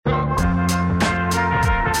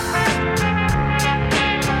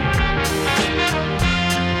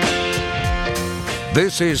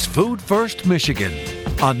This is Food First Michigan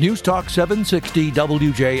on News Talk 760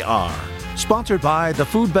 WJR. Sponsored by the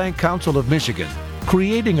Food Bank Council of Michigan,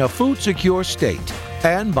 creating a food secure state,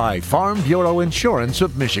 and by Farm Bureau Insurance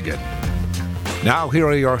of Michigan. Now here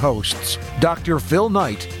are your hosts, Dr. Phil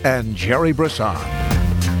Knight and Jerry Brisson.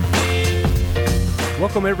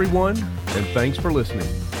 Welcome everyone, and thanks for listening.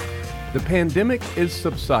 The pandemic is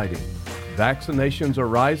subsiding, vaccinations are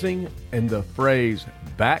rising, and the phrase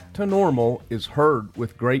back to normal is heard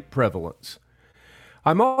with great prevalence.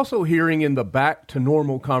 I'm also hearing in the back to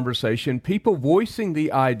normal conversation people voicing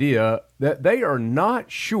the idea that they are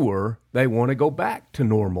not sure they want to go back to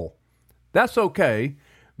normal. That's okay,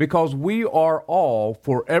 because we are all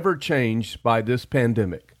forever changed by this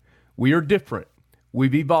pandemic. We are different.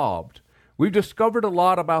 We've evolved. We've discovered a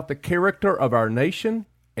lot about the character of our nation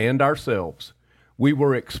and ourselves. We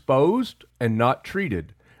were exposed and not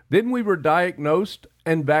treated. Then we were diagnosed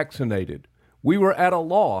and vaccinated. We were at a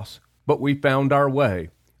loss, but we found our way.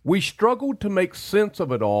 We struggled to make sense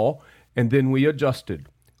of it all, and then we adjusted.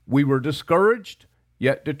 We were discouraged,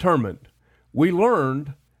 yet determined. We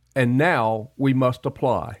learned, and now we must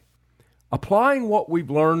apply. Applying what we've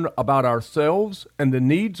learned about ourselves and the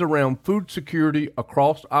needs around food security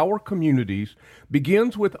across our communities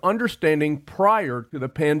begins with understanding prior to the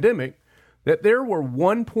pandemic that there were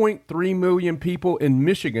 1.3 million people in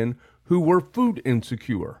Michigan who were food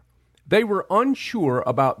insecure. They were unsure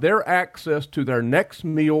about their access to their next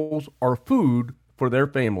meals or food for their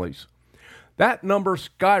families. That number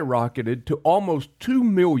skyrocketed to almost 2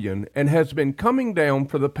 million and has been coming down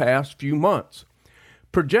for the past few months.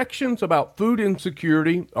 Projections about food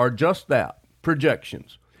insecurity are just that,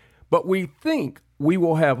 projections. But we think we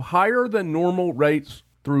will have higher than normal rates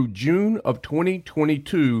through June of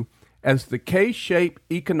 2022 as the K-shaped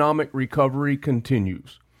economic recovery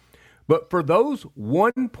continues. But for those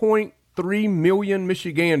 1.3 million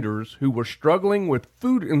Michiganders who were struggling with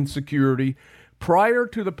food insecurity prior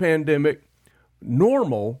to the pandemic,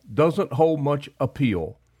 normal doesn't hold much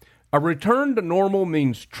appeal. A return to normal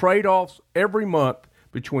means trade-offs every month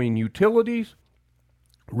between utilities,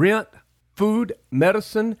 rent, food,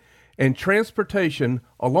 medicine, and transportation,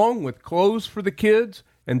 along with clothes for the kids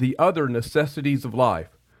and the other necessities of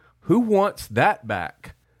life. Who wants that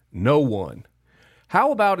back? No one.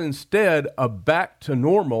 How about instead of back to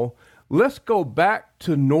normal, let's go back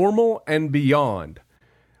to normal and beyond.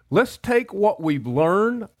 Let's take what we've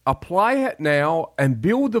learned, apply it now, and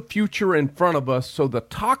build the future in front of us so the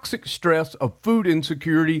toxic stress of food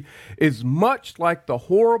insecurity is much like the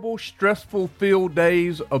horrible, stressful-filled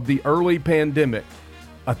days of the early pandemic,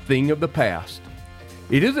 a thing of the past.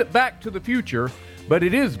 It isn't back to the future, but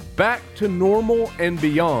it is back to normal and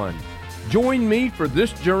beyond. Join me for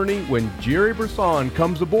this journey when Jerry Brisson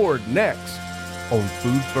comes aboard next on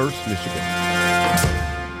Food First Michigan.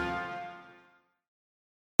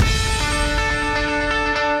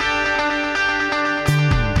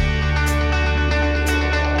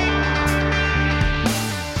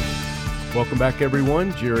 Welcome back,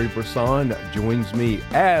 everyone. Jerry Brisson joins me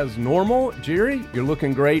as normal. Jerry, you're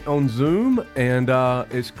looking great on Zoom, and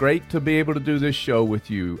it's great to be able to do this show with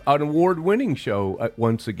you. An award-winning show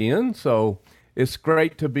once again, so it's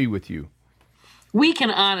great to be with you. We can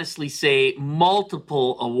honestly say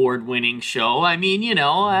multiple award-winning show. I mean,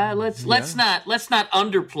 let's not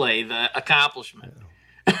underplay the accomplishment.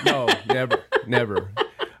 No, never.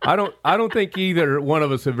 I don't think either one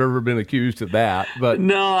of us have ever been accused of that. But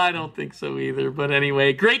no, I don't think so either. But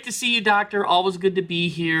anyway, great to see you, Doctor. Always good to be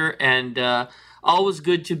here, and always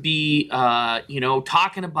good to be,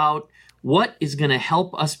 talking about what is going to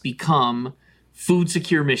help us become food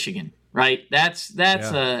secure Michigan. Right?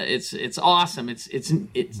 It's awesome.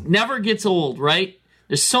 It never gets old, right?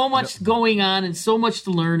 There's so much going on and so much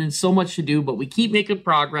to learn and so much to do, but we keep making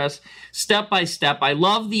progress step by step. I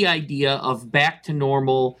love the idea of back to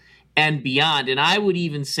normal and beyond. And I would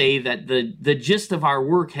even say that the gist of our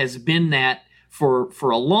work has been that for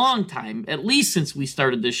a long time, at least since we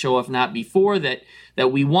started this show, if not before, that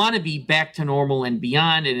we want to be back to normal and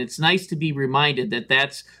beyond. And it's nice to be reminded that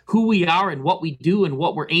that's who we are and what we do and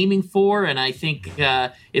what we're aiming for. And I think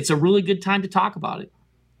it's a really good time to talk about it.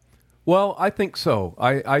 Well, I think so.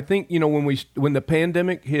 I think, when the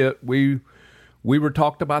pandemic hit, we were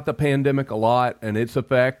talked about the pandemic a lot and its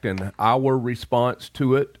effect and our response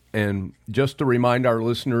to it. And just to remind our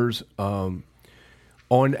listeners, on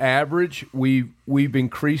average, we've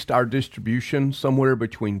increased our distribution somewhere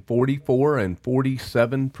between 44 and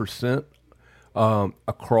 47%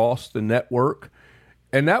 across the network.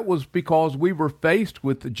 And that was because we were faced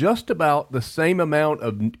with just about the same amount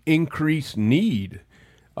of increased need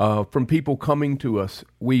from people coming to us.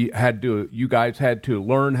 You guys had to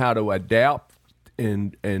learn how to adapt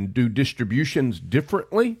and do distributions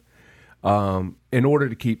differently in order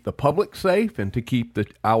to keep the public safe and to keep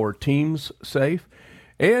our teams safe.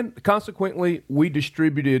 And consequently, we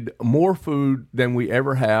distributed more food than we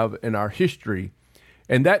ever have in our history.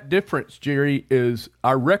 And that difference, Jerry, is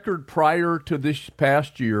our record prior to this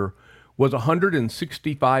past year was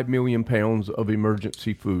 165 million pounds of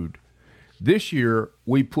emergency food. This year,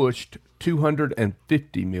 we pushed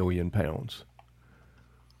 250 million pounds.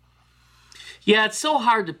 Yeah, it's so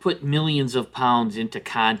hard to put millions of pounds into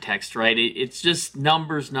context, right? It's just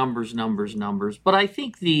numbers. But I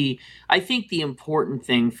think the important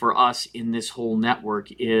thing for us in this whole network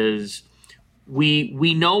is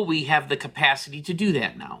we know we have the capacity to do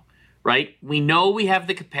that now, right? We know we have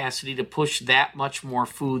the capacity to push that much more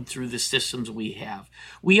food through the systems we have.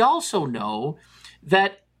 We also know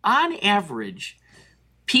that on average,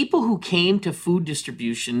 people who came to food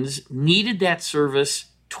distributions needed that service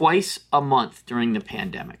twice a month during the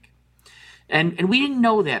pandemic. And we didn't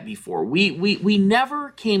know that before. We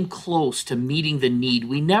never came close to meeting the need.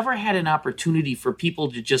 We never had an opportunity for people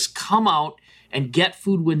to just come out and get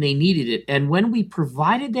food when they needed it. And when we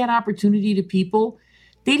provided that opportunity to people,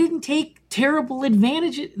 they didn't take terrible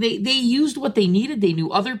advantage. They used what they needed. They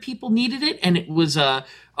knew other people needed it. And it was a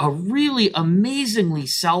really amazingly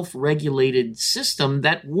self-regulated system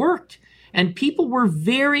that worked. And people were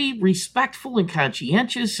very respectful and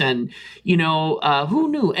conscientious, and, who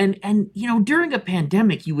knew? And during a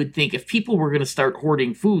pandemic, you would think if people were going to start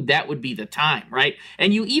hoarding food, that would be the time, right?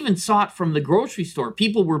 And you even saw it from the grocery store.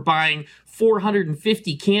 People were buying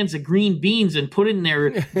 450 cans of green beans and put it in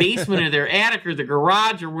their basement or their attic or the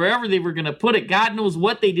garage or wherever they were going to put it. God knows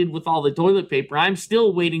what they did with all the toilet paper. I'm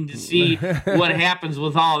still waiting to see what happens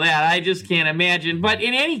with all that. I just can't imagine. But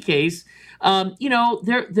in any case,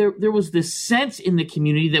 there was this sense in the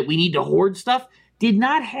community that we need to hoard stuff. Did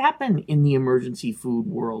not happen in the emergency food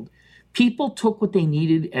world. People took what they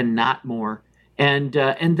needed and not more. And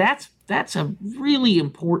that's a really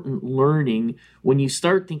important learning when you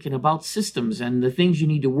start thinking about systems and the things you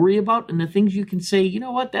need to worry about and the things you can say, you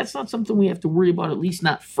know what, that's not something we have to worry about, at least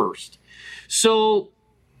not first. So,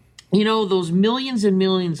 those millions and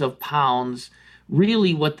millions of pounds,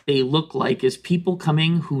 really what they look like is people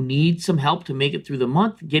coming who need some help to make it through the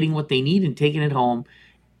month, getting what they need and taking it home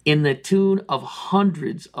in the tune of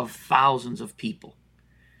hundreds of thousands of people,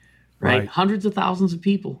 right? Hundreds of thousands of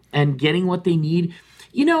people and getting what they need.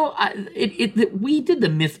 We did the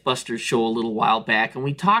Mythbusters show a little while back, and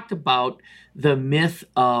we talked about the myth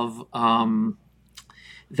of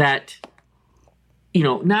that,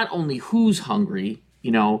 not only who's hungry,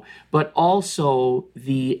 but also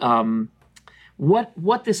the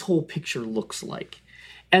what this whole picture looks like.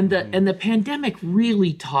 And the pandemic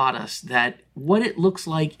really taught us that what it looks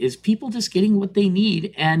like is people just getting what they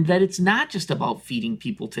need, and that it's not just about feeding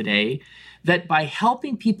people today, that by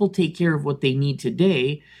helping people take care of what they need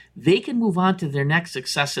today, they can move on to their next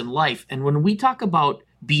success in life. And when we talk about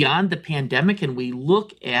beyond the pandemic and we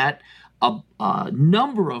look at a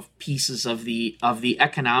number of pieces of the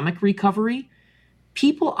economic recovery,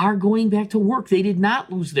 people are going back to work. They did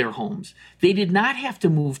not lose their homes. They did not have to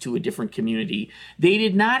move to a different community. They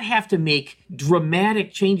did not have to make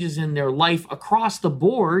dramatic changes in their life across the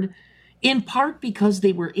board, in part because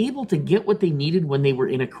they were able to get what they needed when they were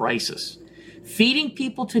in a crisis. Feeding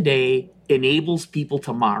people today enables people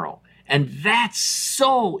tomorrow. And that's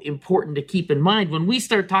so important to keep in mind when we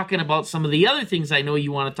start talking about some of the other things I know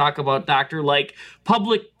you want to talk about, Doctor, like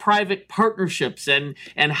public-private partnerships and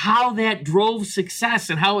how that drove success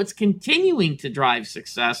and how it's continuing to drive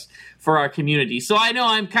success for our community. So I know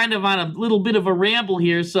I'm kind of on a little bit of a ramble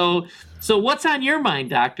here. So what's on your mind,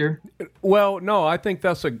 Doctor? Well, no, I think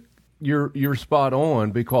you're spot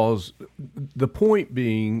on, because the point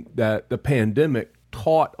being that the pandemic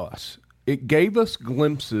taught us. It gave us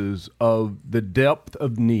glimpses of the depth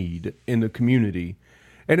of need in the community.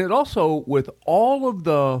 And it also, with all of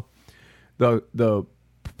the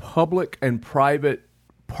public and private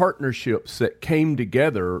partnerships that came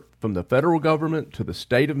together from the federal government to the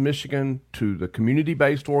state of Michigan to the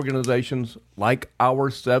community-based organizations like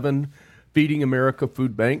our 7 Feeding America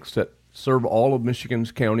food banks that serve all of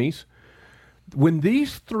Michigan's counties, when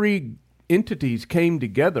these 3 entities came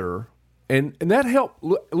together, and that helped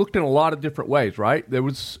looked in a lot of different ways, right? There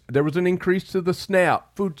was an increase to the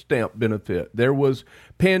SNAP food stamp benefit. There was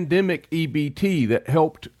pandemic EBT that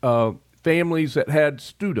helped families that had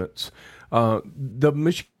students. The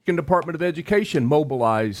Michigan Department of Education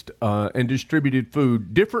mobilized and distributed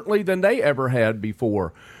food differently than they ever had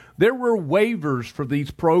before. There were waivers for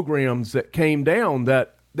these programs that came down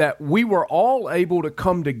that that we were all able to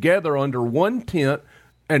come together under one tent,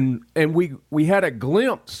 and we had a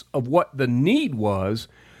glimpse of what the need was,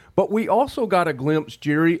 but we also got a glimpse,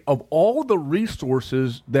 Jerry, of all the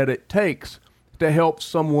resources that it takes to help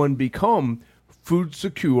someone become food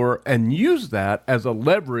secure and use that as a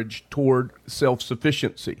leverage toward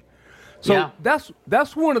self-sufficiency. So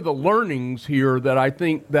that's one of the learnings here that I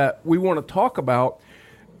think that we want to talk about.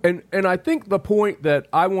 And I think the point that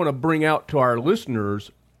I want to bring out to our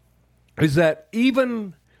listeners is that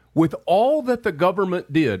even with all that the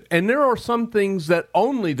government did, and there are some things that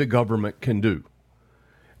only the government can do.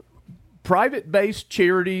 Private-based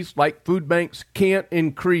charities like food banks can't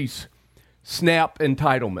increase SNAP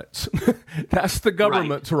entitlements. That's the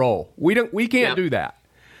government's role. We can't do that.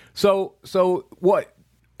 So what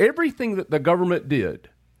everything that the government did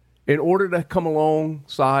in order to come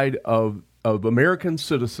alongside of American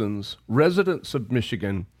citizens, residents of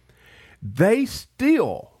Michigan, they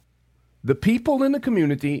still, the people in the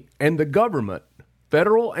community and the government,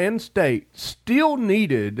 federal and state, still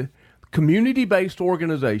needed community-based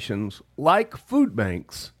organizations like food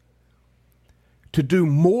banks to do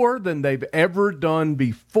more than they've ever done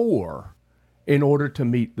before in order to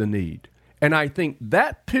meet the need. And I think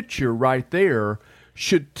that picture right there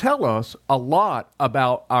should tell us a lot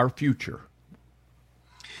about our future.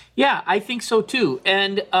 Yeah, I think so too.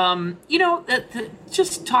 And,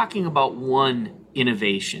 just talking about one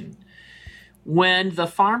innovation, when the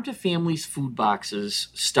Farm to Families food boxes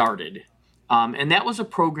started, and that was a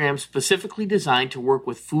program specifically designed to work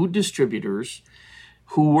with food distributors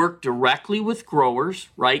who work directly with growers,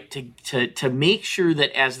 right, to make sure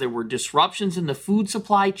that as there were disruptions in the food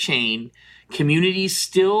supply chain, communities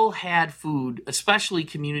still had food, especially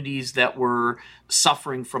communities that were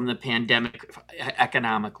suffering from the pandemic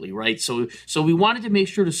economically, right? So we wanted to make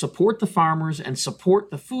sure to support the farmers and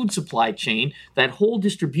support the food supply chain, that whole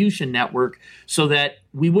distribution network, so that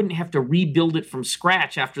we wouldn't have to rebuild it from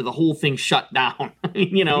scratch after the whole thing shut down,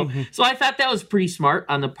 So I thought that was pretty smart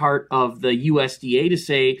on the part of the USDA to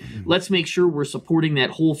say, let's make sure we're supporting that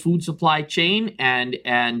whole food supply chain, and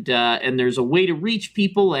there's a way to reach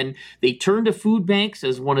people. And they turned to food banks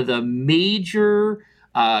as one of the major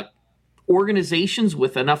organizations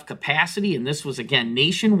with enough capacity, and this was, again,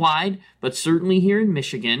 nationwide, but certainly here in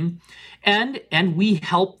Michigan, and we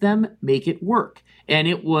helped them make it work. And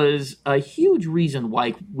it was a huge reason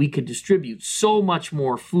why we could distribute so much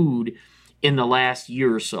more food in the last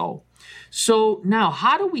year or so. So now,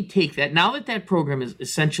 how do we take that, now that that program is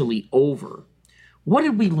essentially over? What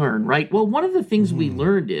did we learn, right? Well, one of the things we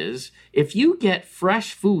learned is if you get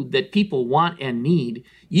fresh food that people want and need,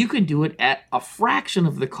 you can do it at a fraction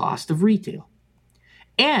of the cost of retail.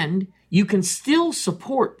 And you can still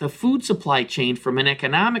support the food supply chain from an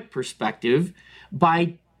economic perspective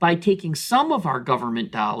by taking some of our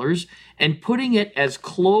government dollars and putting it as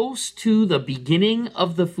close to the beginning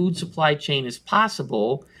of the food supply chain as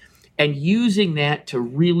possible, and using that to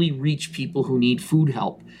really reach people who need food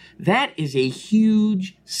help. That is a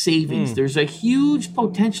huge savings. There's a huge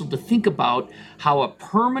potential to think about how a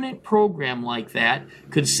permanent program like that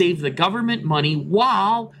could save the government money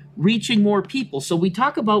while reaching more people. So we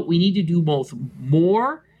talk about we need to do both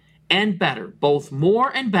more and better, both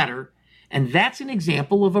more and better. And that's an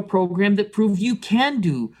example of a program that proved you can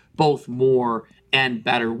do both more and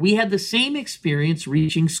better. We had the same experience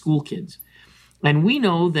reaching school kids. And we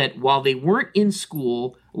know that while they weren't in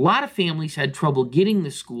school, a lot of families had trouble getting to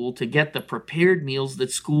school to get the prepared meals that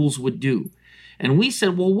schools would do. And we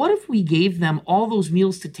said, well, what if we gave them all those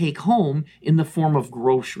meals to take home in the form of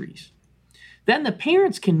groceries? Then the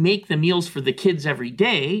parents can make the meals for the kids every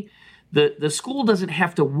day. The school doesn't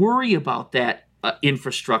have to worry about that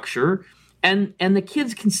infrastructure. And the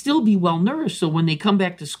kids can still be well nourished, so when they come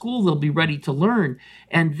back to school, they'll be ready to learn.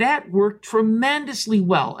 And that worked tremendously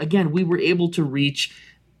well. Again, we were able to reach,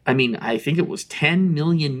 I think it was 10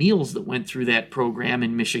 million meals that went through that program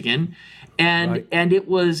in Michigan. And it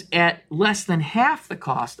was at less than half the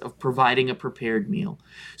cost of providing a prepared meal.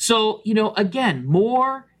 So, again,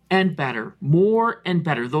 more and better, more and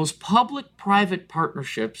better. Those public-private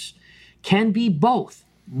partnerships can be both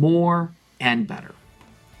more and better.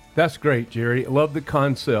 That's great, Jerry. I love the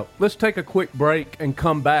concept. Let's take a quick break and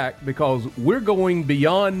come back, because we're going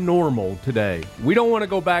beyond normal today. We don't want to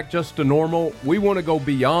go back just to normal. We want to go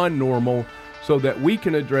beyond normal so that we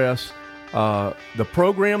can address the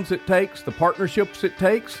programs it takes, the partnerships it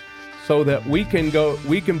takes, so that we can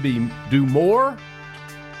do more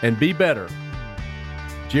and be better.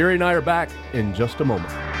 Jerry and I are back in just a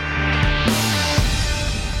moment.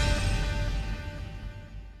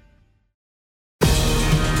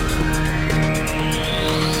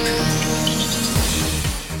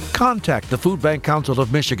 contact the Food Bank Council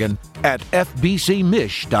of Michigan at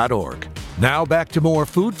fbcmich.org. Now back to more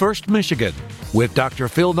Food First Michigan with Dr.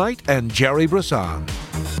 Phil Knight and Jerry Brisson.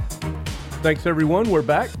 Thanks, everyone. We're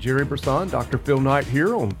back. Jerry Brisson, Dr. Phil Knight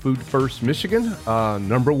here on Food First Michigan,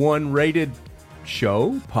 #1 rated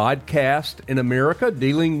show, podcast in America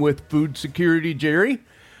dealing with food security, Jerry.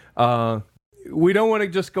 We don't want to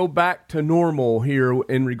just go back to normal here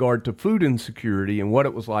in regard to food insecurity and what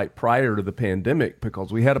it was like prior to the pandemic,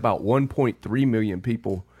 because we had about 1.3 million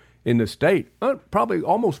people in the state. Probably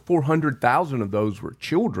almost 400,000 of those were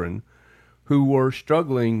children who were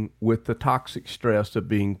struggling with the toxic stress of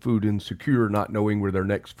being food insecure, not knowing where their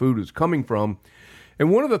next food is coming from.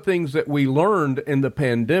 And one of the things that we learned in the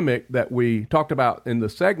pandemic that we talked about in the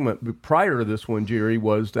segment prior to this one, Jerry,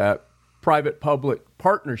 was that private-public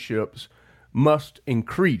partnerships must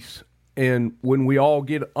increase. And when we all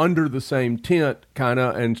get under the same tent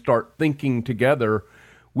and start thinking together,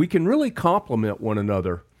 we can really complement one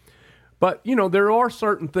another. But, there are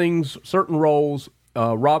certain things, certain roles.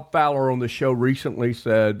 Rob Fowler on the show recently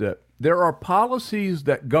said that there are policies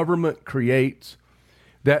that government creates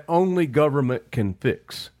that only government can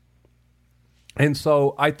fix. And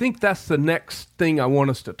so I think that's the next thing I want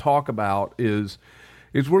us to talk about is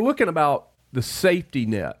we're looking about the safety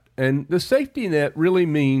net. And the safety net really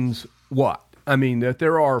means what? I mean, that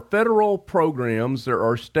there are federal programs, there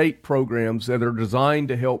are state programs that are designed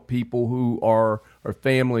to help people who are or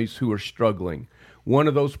families who are struggling. One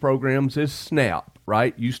of those programs is SNAP,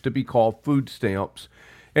 right? Used to be called food stamps.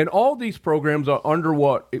 And all these programs are under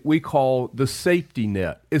what we call the safety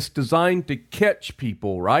net. It's designed to catch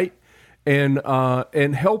people, right? And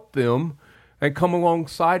help them and come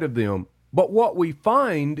alongside of them. But what we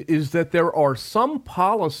find is that there are some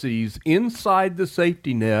policies inside the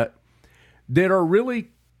safety net that are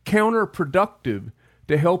really counterproductive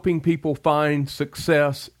to helping people find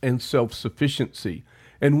success and self-sufficiency.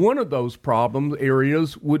 And one of those problem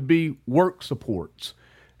areas would be work supports.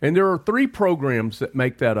 And there are 3 programs that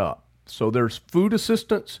make that up. So there's food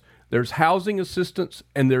assistance, there's housing assistance,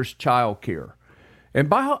 and there's child care. And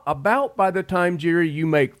by the time, Jerry, you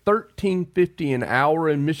make $13.50 an hour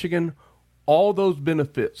in Michigan, all those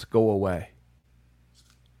benefits go away.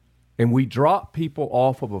 And we drop people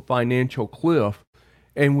off of a financial cliff,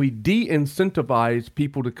 and we de-incentivize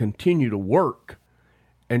people to continue to work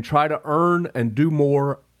and try to earn and do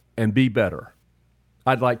more and be better.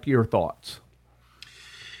 I'd like your thoughts.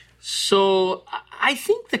 So I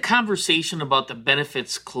think the conversation about the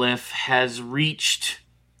benefits cliff has reached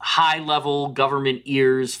high-level government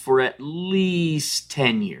ears for at least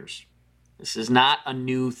 10 years. This is not a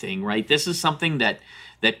new thing, right? This is something that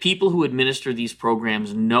people who administer these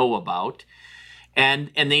programs know about, and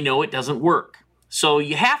they know it doesn't work. So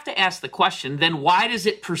you have to ask the question, then why does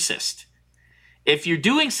it persist? If you're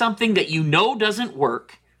doing something that you know doesn't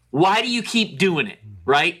work, why do you keep doing it,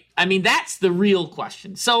 right? I mean, that's the real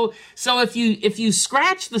question. So if you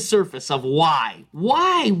scratch the surface of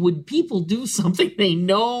why would people do something they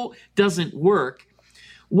know doesn't work,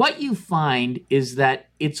 what you find is that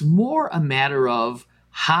it's more a matter of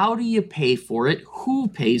how do you pay for it, who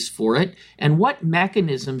pays for it, and what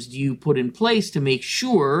mechanisms do you put in place to make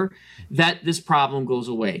sure that this problem goes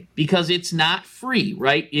away? Because it's not free,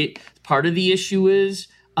 right? Part of the issue is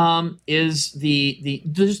just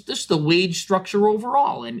the wage structure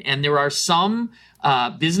overall, and there are some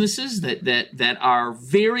businesses that are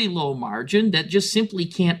very low margin that just simply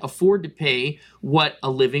can't afford to pay what a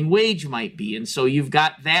living wage might be. And so you've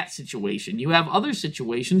got that situation. You have other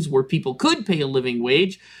situations where people could pay a living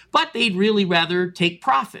wage, but they'd really rather take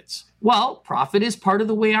profits. Well, profit is part of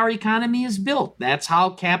the way our economy is built. That's how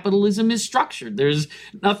capitalism is structured. There's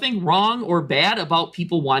nothing wrong or bad about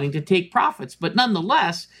people wanting to take profits. But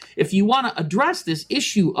nonetheless, if you want to address this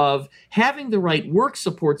issue of having the right work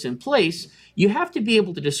supports in place, you have to be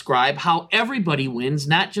able to describe how everybody wins,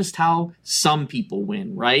 not just how some people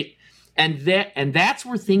win, right? And that's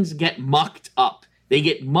where things get mucked up. They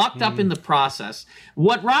get mucked up in the process.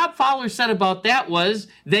 What Rob Fowler said about that was,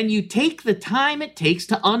 then you take the time it takes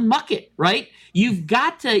to unmuck it, right? You've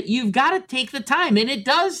got to take the time, and it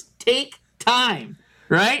does take time,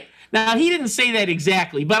 right? Now, he didn't say that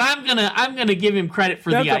exactly, but I'm gonna give him credit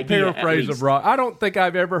for the idea. That's a paraphrase of Rob. I don't think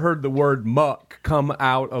I've ever heard the word muck come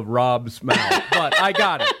out of Rob's mouth, but I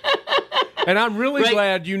got it. And I'm really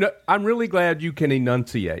glad you can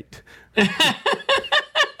enunciate.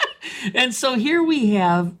 And so here we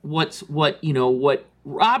have what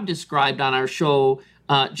Rob described on our show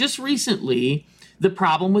just recently, the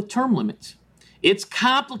problem with term limits. It's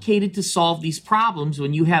complicated to solve these problems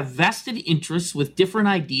when you have vested interests with different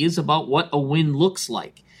ideas about what a win looks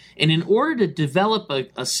like. And in order to develop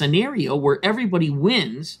a scenario where everybody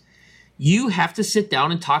wins, you have to sit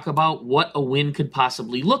down and talk about what a win could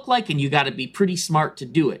possibly look like, and you got to be pretty smart to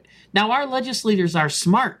do it. Now, our legislators are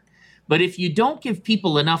smart, but if you don't give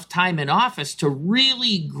people enough time in office to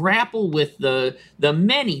really grapple with the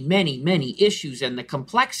many, many, many issues and the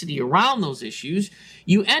complexity around those issues,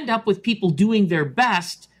 you end up with people doing their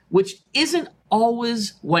best, which isn't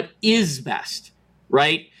always what is best,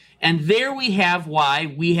 right? And there we have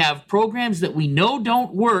why we have programs that we know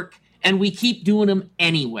don't work, and we keep doing them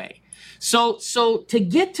anyway. So to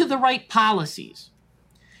get to the right policies,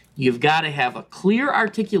 you've got to have a clear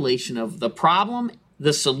articulation of the problem,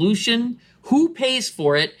 the solution, who pays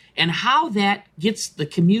for it, and how that gets the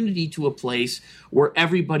community to a place where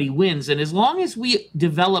everybody wins. And as long as we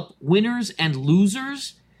develop winners and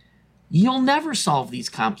losers, you'll never solve these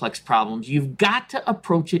complex problems. You've got to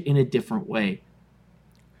approach it in a different way.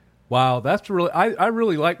 Wow, that's really, I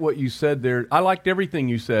really like what you said there. I liked everything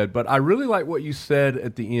you said, but I really like what you said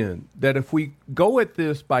at the end, that if we go at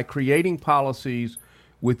this by creating policies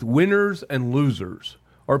with winners and losers,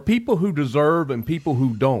 or people who deserve and people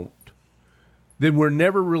who don't, then we're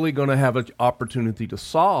never really going to have an opportunity to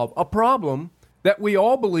solve a problem that we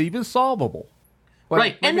all believe is solvable. Well,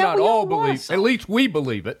 right, maybe and that not we all all believe. At least we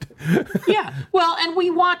believe it. Yeah, well, and we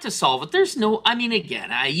want to solve it. There's no, I mean,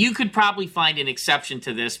 again, you could probably find an exception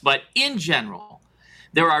to this, but in general,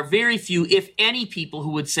 there are very few, if any, people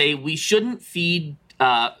who would say we shouldn't feed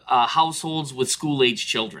households with school-age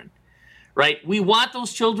children. Right? We want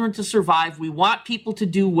those children to survive. We want people to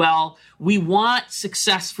do well. We want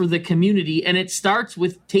success for the community. And it starts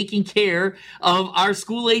with taking care of our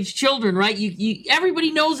school-age children, right?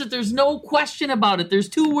 Everybody knows that there's no question about it. There's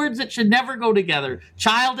two words that should never go together,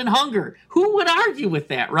 child and hunger. Who would argue with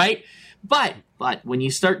that, right? But when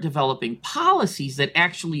you start developing policies that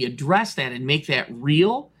actually address that and make that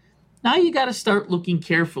real, now you got to start looking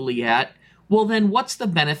carefully at, well, then what's the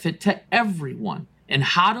benefit to everyone? And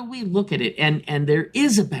how do we look at it? And there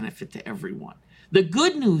is a benefit to everyone. The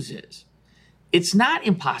good news is it's not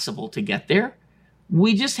impossible to get there.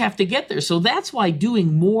 We just have to get there. So that's why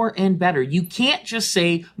doing more and better. You can't just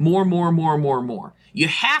say more. You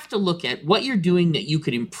have to look at what you're doing that you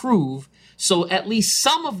could improve, so at least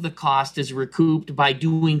some of the cost is recouped by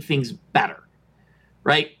doing things better,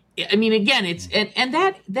 right? I mean, again, it's and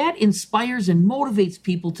that inspires and motivates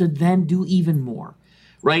people to then do even more.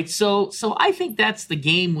 Right, so I think that's the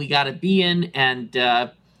game we got to be in, and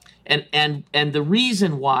the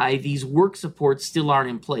reason why these work supports still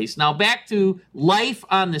aren't in place. Now, back to life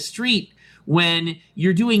on the street. When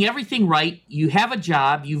you're doing everything right, you have a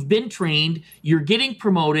job, you've been trained, you're getting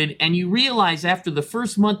promoted, and you realize after the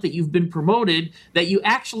first month that you've been promoted that you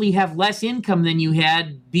actually have less income than you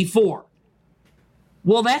had before.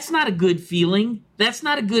 Well, that's not a good feeling. That's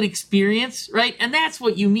not a good experience, right? And that's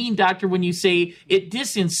what you mean, doctor, when you say it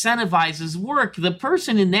disincentivizes work. The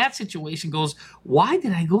person in that situation goes, why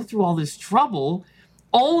did I go through all this trouble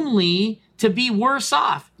only to be worse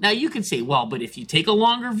off? Now, you could say, well, but if you take a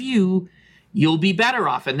longer view, you'll be better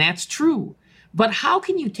off. And that's true. But how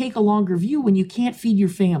can you take a longer view when you can't feed your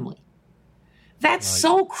family? That's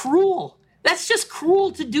so cruel. That's just cruel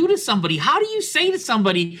to do to somebody. How do you say to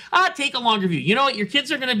somebody, take a longer view? You know what? Your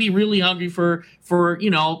kids are going to be really hungry for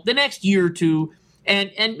the next year or two,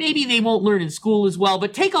 and maybe they won't learn in school as well,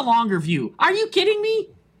 but take a longer view. Are you kidding me?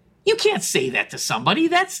 You can't say that to somebody.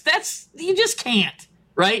 That's you just can't,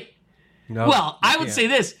 right? No, well, I would say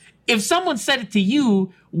this. If someone said it to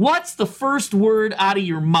you, what's the first word out of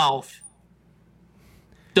your mouth?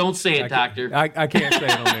 Don't say it, doctor. I can't say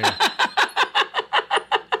it on there.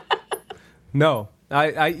 No,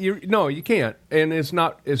 you can't, and it's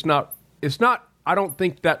not. I don't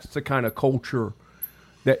think that's the kind of culture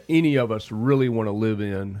that any of us really want to live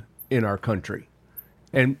in our country,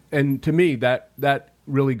 and to me that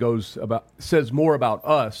really says more about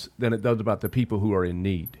us than it does about the people who are in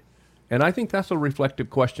need, and I think that's a reflective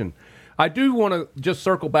question. I do want to just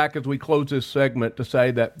circle back as we close this segment to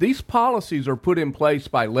say that these policies are put in place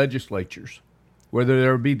by legislatures, whether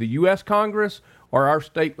there be the U.S. Congress or our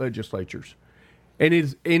state legislatures. And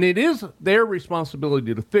it is their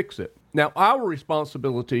responsibility to fix it. Now, our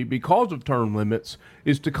responsibility, because of term limits,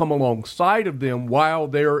 is to come alongside of them while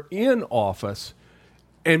they're in office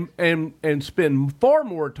and spend far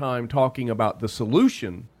more time talking about the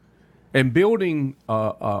solution and building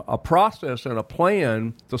a process and a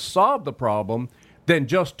plan to solve the problem than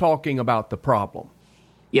just talking about the problem.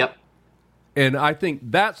 Yep. And I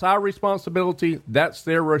think that's our responsibility, that's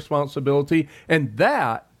their responsibility, and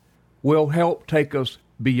that will help take us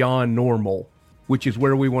beyond normal, which is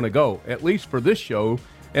where we want to go, at least for this show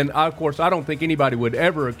And of course, I don't think anybody would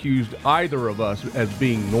ever accuse either of us as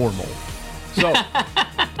being normal. So,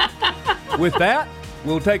 with that,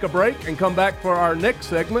 we'll take a break and come back for our next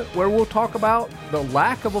segment where we'll talk about the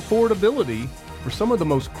lack of affordability for some of the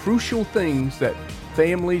most crucial things that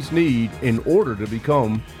families need in order to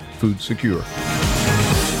become food secure.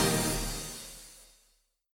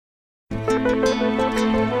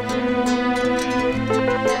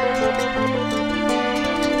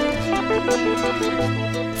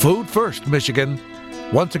 Food First, Michigan.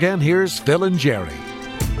 Once again, here's Phil and Jerry.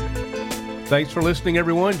 Thanks for listening,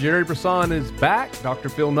 everyone. Jerry Brisson is back. Dr.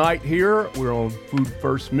 Phil Knight here. We're on Food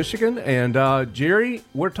First, Michigan. And Jerry,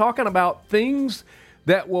 we're talking about things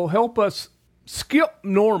that will help us skip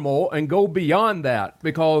normal and go beyond that.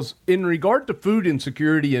 Because in regard to food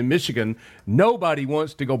insecurity in Michigan, nobody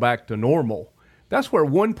wants to go back to normal. That's where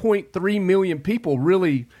 1.3 million people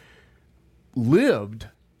really lived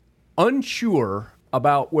unsure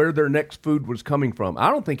about where their next food was coming from. I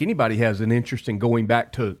don't think anybody has an interest in going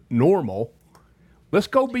back to normal. Let's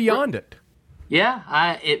go beyond it. Yeah,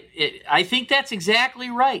 I think that's exactly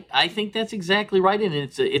right. And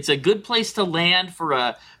it's a good place to land for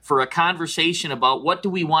a conversation about what do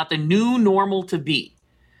we want the new normal to be,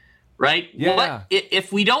 right? Yeah.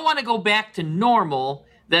 If we don't want to go back to normal,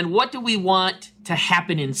 then what do we want to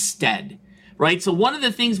happen instead, right? So one of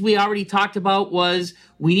the things we already talked about was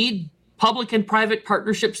we need public and private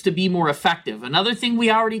partnerships to be more effective. Another thing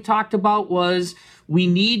we already talked about was we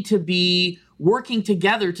need to be working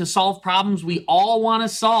together to solve problems we all want to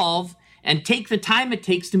solve and take the time it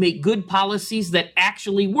takes to make good policies that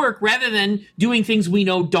actually work rather than doing things we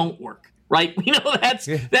know don't work, right? We know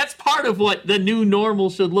that's part of what the new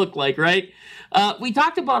normal should look like, right? We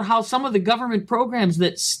talked about how some of the government programs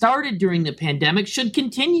that started during the pandemic should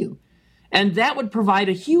continue. And that would provide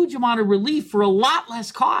a huge amount of relief for a lot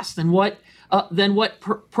less cost than what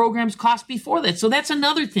programs cost before that. So that's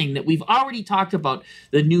another thing that we've already talked about,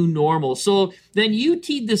 the new normal. So then you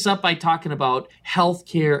teed this up by talking about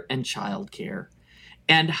healthcare and childcare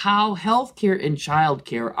and how healthcare and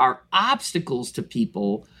childcare are obstacles to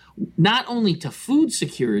people, not only to food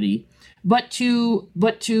security, but to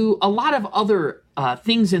a lot of other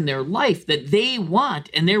things in their life that they want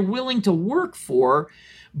and they're willing to work for.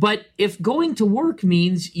 But if going to work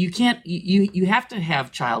means you have to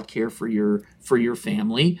have childcare for your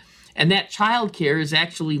family, and that childcare is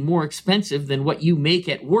actually more expensive than what you make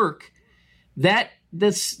at work, that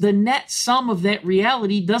the net sum of that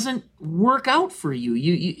reality doesn't work out for you.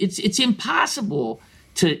 It's impossible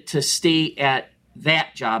to stay at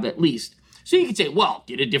that job at least. So you could say, well,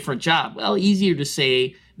 get a different job. Well, easier to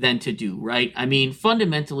say than to do, right? I mean,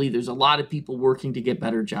 fundamentally, there's a lot of people working to get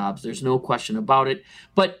better jobs. There's no question about it.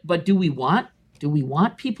 But do we want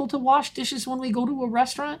people to wash dishes when we go to a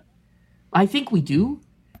restaurant? I think we do.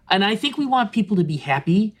 And I think we want people to be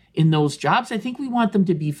happy in those jobs. I think we want them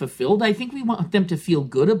to be fulfilled. I think we want them to feel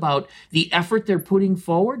good about the effort they're putting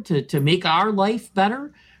forward to make our life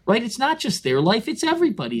better, right? It's not just their life, it's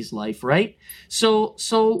everybody's life, right? So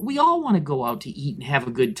we all want to go out to eat and have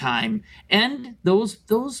a good time. And those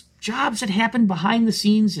jobs that happen behind the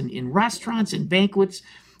scenes in restaurants and banquets,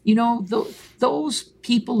 those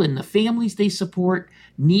people and the families they support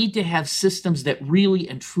need to have systems that really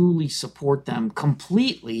and truly support them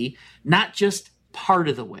completely, not just part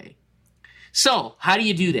of the way. So how do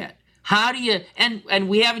you do that? How do you, and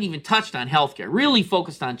we haven't even touched on healthcare, really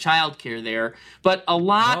focused on childcare there, but a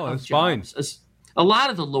lot of jobs, a lot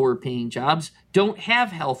of the lower paying jobs don't have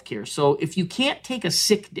healthcare. So if you can't take a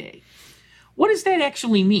sick day, what does that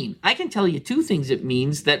actually mean? I can tell you two things it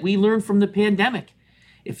means that we learned from the pandemic.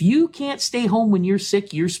 If you can't stay home when you're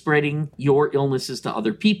sick, you're spreading your illnesses to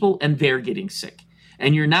other people and they're getting sick.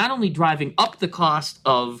 And you're not only driving up the cost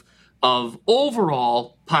of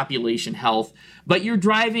overall population health, but you're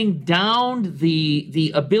driving down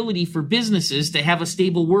the ability for businesses to have a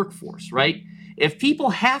stable workforce, right? If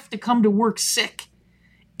people have to come to work sick,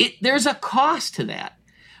 there's a cost to that.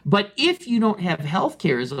 But if you don't have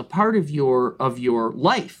healthcare as a part of your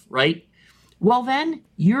life, right? Well, then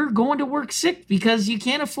you're going to work sick because you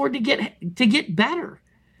can't afford to get better.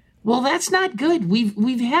 Well, that's not good.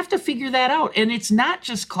 We have to figure that out. And it's not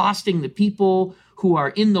just costing the people who are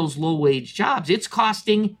in those low-wage jobs. It's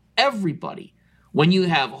costing everybody. When you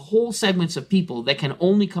have whole segments of people that can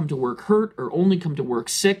only come to work hurt or only come to work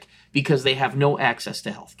sick because they have no access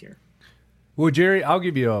to health care. Well, Jerry, I'll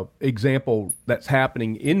give you an example that's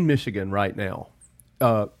happening in Michigan right now.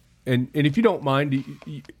 And if you don't mind,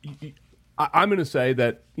 I'm going to say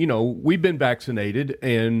that, we've been vaccinated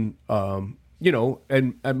and,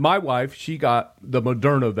 and my wife, she got the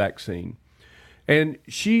Moderna vaccine. And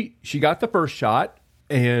she got the first shot,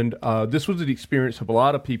 And this was the experience of a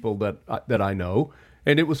lot of people that I know,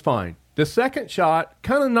 and it was fine. The second shot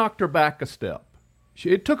kind of knocked her back a step.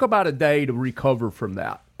 It took about a day to recover from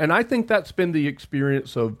that. And I think that's been the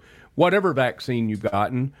experience of whatever vaccine you've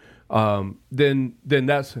gotten. Then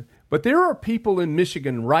that's. But there are people in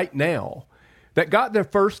Michigan right now that got their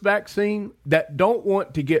first vaccine that don't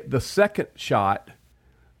want to get the second shot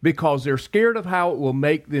because they're scared of how it will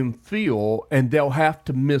make them feel, and they'll have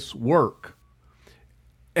to miss work.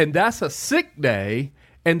 And that's a sick day,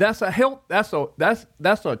 and that's a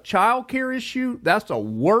child care issue, that's a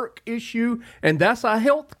work issue, and that's a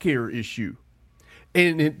health care issue.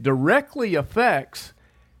 And it directly affects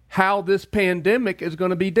how this pandemic is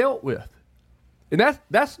going to be dealt with. And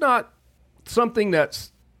that's not something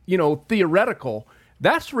that's, theoretical.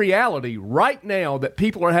 That's reality right now, that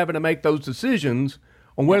people are having to make those decisions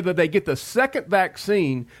on whether they get the second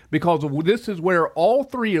vaccine, because this is where all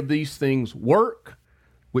three of these things work,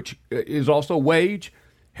 which is also wage,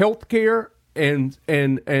 health care, and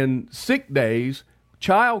sick days,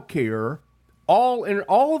 child care,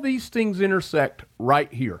 all of these things intersect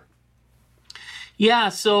right here. Yeah,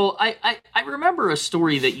 so I remember a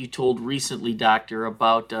story that you told recently, Doctor,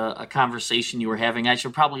 about a conversation you were having. I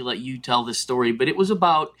should probably let you tell this story, but it was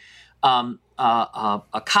about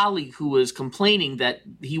a colleague who was complaining that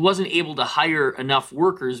he wasn't able to hire enough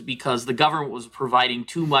workers because the government was providing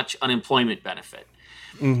too much unemployment benefit.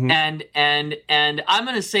 Mm-hmm. And I'm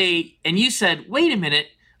going to say, and you said, wait a minute,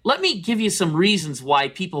 let me give you some reasons why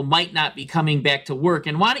people might not be coming back to work,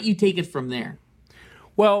 and why don't you take it from there?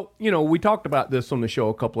 Well, we talked about this on the show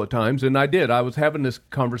a couple of times, and I did. I was having this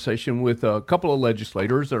conversation with a couple of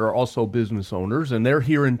legislators that are also business owners, and they're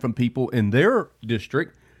hearing from people in their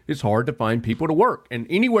district it's hard to find people to work. And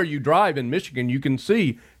anywhere you drive in Michigan, you can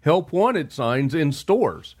see help wanted signs in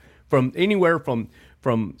stores, from anywhere from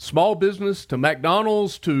small business to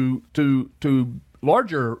McDonald's to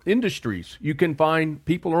larger industries. You can find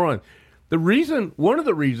people are on. One of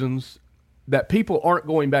the reasons that people aren't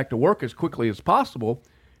going back to work as quickly as possible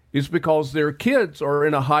is because their kids are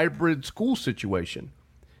in a hybrid school situation.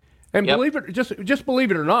 And Yep.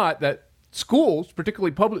 believe it or not, that schools,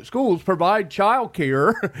 particularly public schools, provide child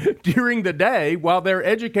care during the day while they're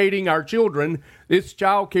educating our children. It's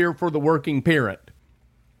child care for the working parent.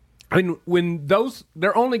 I mean, when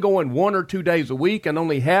they're only going 1 or 2 days a week and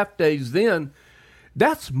only half days then,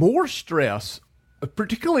 that's more stress,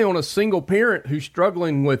 particularly on a single parent who's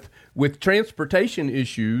struggling with transportation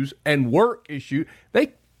issues and work issues.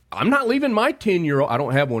 I'm not leaving my 10-year-old. I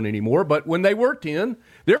don't have one anymore, but when they were 10,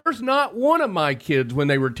 there's not one of my kids when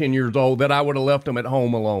they were 10 years old that I would have left them at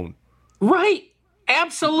home alone. Right.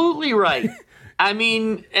 Absolutely right. I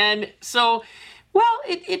mean, and so, well,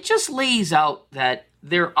 it just lays out that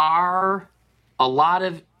there are a lot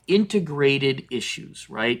of integrated issues,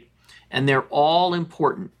 right? And they're all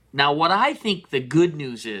important. Now, what I think the good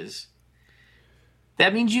news is,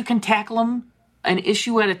 that means you can tackle them an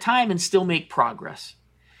issue at a time and still make progress.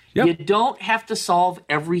 Yep. You don't have to solve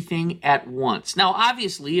everything at once. Now,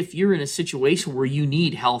 obviously, if you're in a situation where you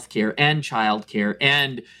need healthcare and childcare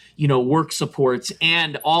and, work supports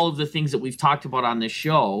and all of the things that we've talked about on this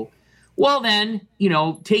show, well, then,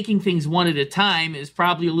 taking things one at a time is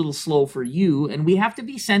probably a little slow for you. And we have to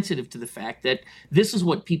be sensitive to the fact that this is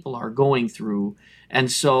what people are going through.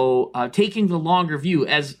 And so taking the longer view,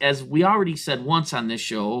 as we already said once on this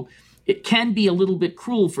show, it can be a little bit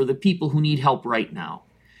cruel for the people who need help right now.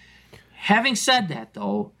 Having said that,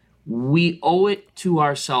 though, we owe it to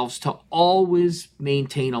ourselves to always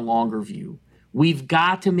maintain a longer view. We've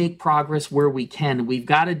got to make progress where we can. We've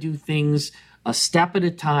got to do things a step at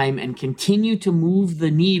a time and continue to move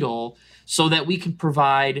the needle so that we can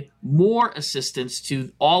provide more assistance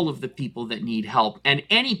to all of the people that need help. And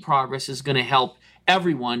any progress is going to help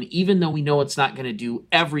everyone, even though we know it's not going to do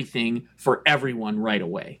everything for everyone right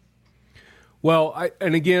away. Well,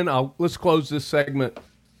 let's close this segment.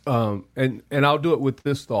 And I'll do it with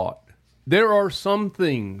this thought. There are some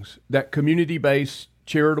things that community-based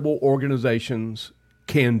charitable organizations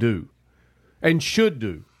can do and should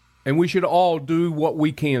do, and we should all do what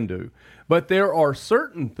we can do. But there are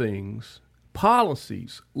certain things,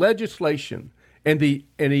 policies, legislation, and the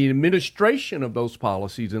administration of those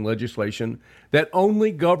policies and legislation that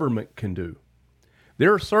only government can do.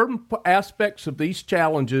 There are certain aspects of these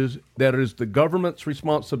challenges that is the government's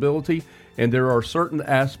responsibility, and there are certain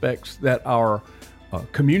aspects that are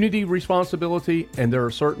community responsibility, and there are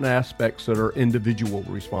certain aspects that are individual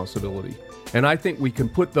responsibility. And I think we can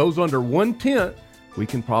put those under one tent. We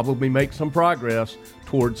can probably make some progress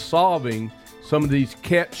towards solving some of these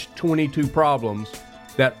catch-22 problems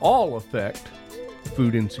that all affect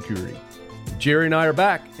food insecurity. Jerry and I are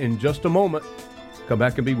back in just a moment. Come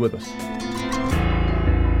back and be with us.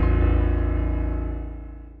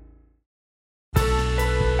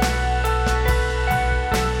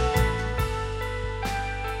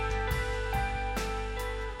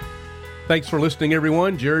 Thanks for listening,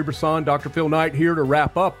 everyone. Jerry Brisson, Dr. Phil Knight here to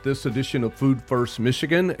wrap up this edition of Food First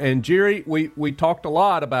Michigan. And Jerry, we talked a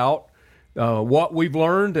lot about what we've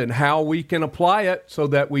learned and how we can apply it so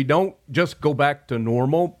that we don't just go back to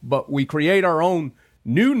normal, but we create our own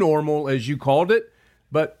new normal, as you called it.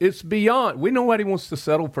 But it's beyond. Nobody wants to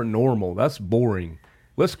settle for normal. That's boring.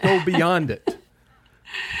 Let's go beyond it.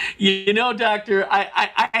 You know, Doctor,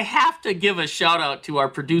 I have to give a shout out to our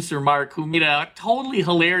producer, Mark, who made a totally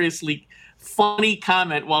hilariously funny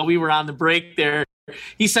comment while we were on the break there.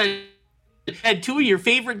 He said, had two of your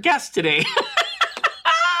favorite guests today,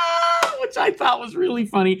 which I thought was really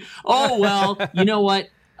funny. Oh, well, you know what?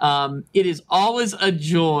 It is always a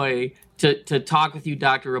joy to talk with you,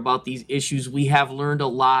 Doctor, about these issues. We have learned a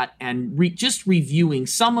lot, and just reviewing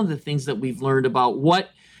some of the things that we've learned about what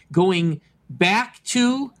going back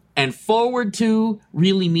to and forward to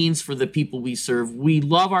really means for the people we serve. We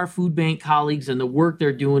love our food bank colleagues and the work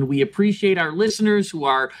they're doing. We appreciate our listeners who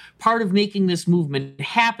are part of making this movement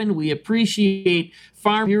happen. We appreciate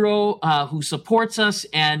Farm Bureau who supports us,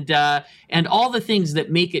 and all the things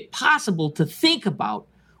that make it possible to think about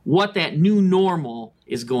what that new normal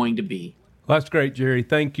is going to be. Well, that's great, Jerry.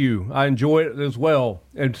 Thank you. I enjoy it as well,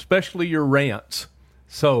 and especially your rants.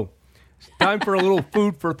 So it's time for a little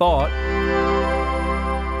food for thought.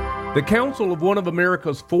 The counsel of one of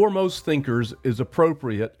America's foremost thinkers is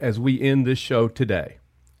appropriate as we end this show today.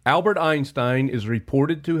 Albert Einstein is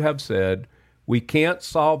reported to have said, "We can't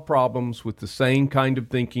solve problems with the same kind of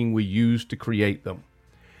thinking we use to create them."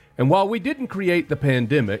 And while we didn't create the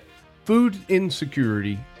pandemic, food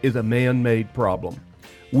insecurity is a man-made problem.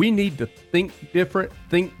 We need to think different,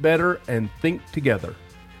 think better, and think together.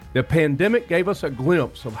 The pandemic gave us a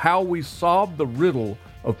glimpse of how we solved the riddle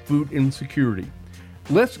of food insecurity.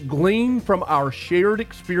 Let's glean from our shared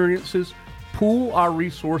experiences, pool our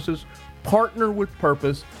resources, partner with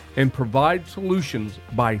purpose, and provide solutions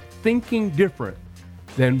by thinking different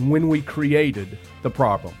than when we created the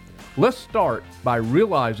problem. Let's start by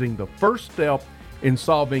realizing the first step in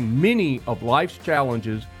solving many of life's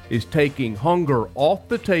challenges is taking hunger off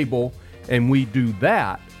the table, and we do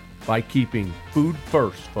that by keeping food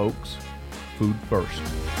first, folks. Food first.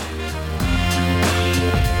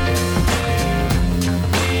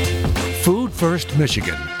 Food First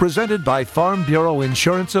Michigan, presented by Farm Bureau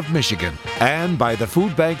Insurance of Michigan and by the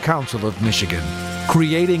Food Bank Council of Michigan,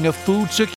 creating a food security